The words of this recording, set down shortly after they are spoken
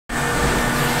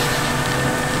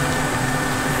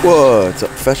What's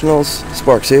up, professionals?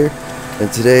 Sparks here,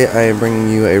 and today I am bringing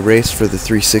you a race for the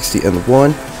 360 and the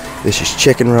 1. This is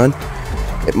Chicken Run.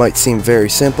 It might seem very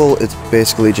simple. It's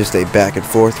basically just a back and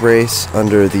forth race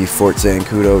under the Fort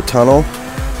Zancudo tunnel,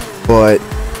 but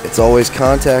it's always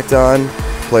contact on,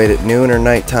 played at noon or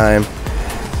nighttime,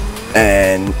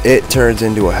 and it turns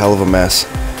into a hell of a mess.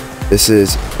 This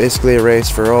is basically a race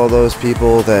for all those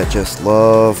people that just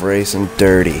love racing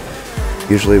dirty.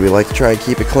 Usually we like to try and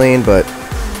keep it clean, but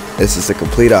this is the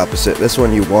complete opposite. This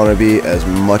one you want to be as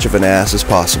much of an ass as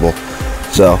possible.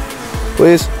 So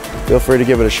please feel free to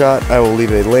give it a shot. I will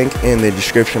leave a link in the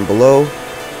description below,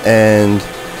 and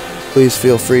please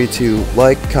feel free to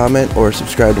like, comment, or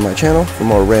subscribe to my channel for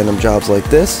more random jobs like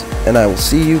this, and I will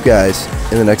see you guys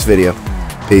in the next video.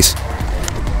 Peace.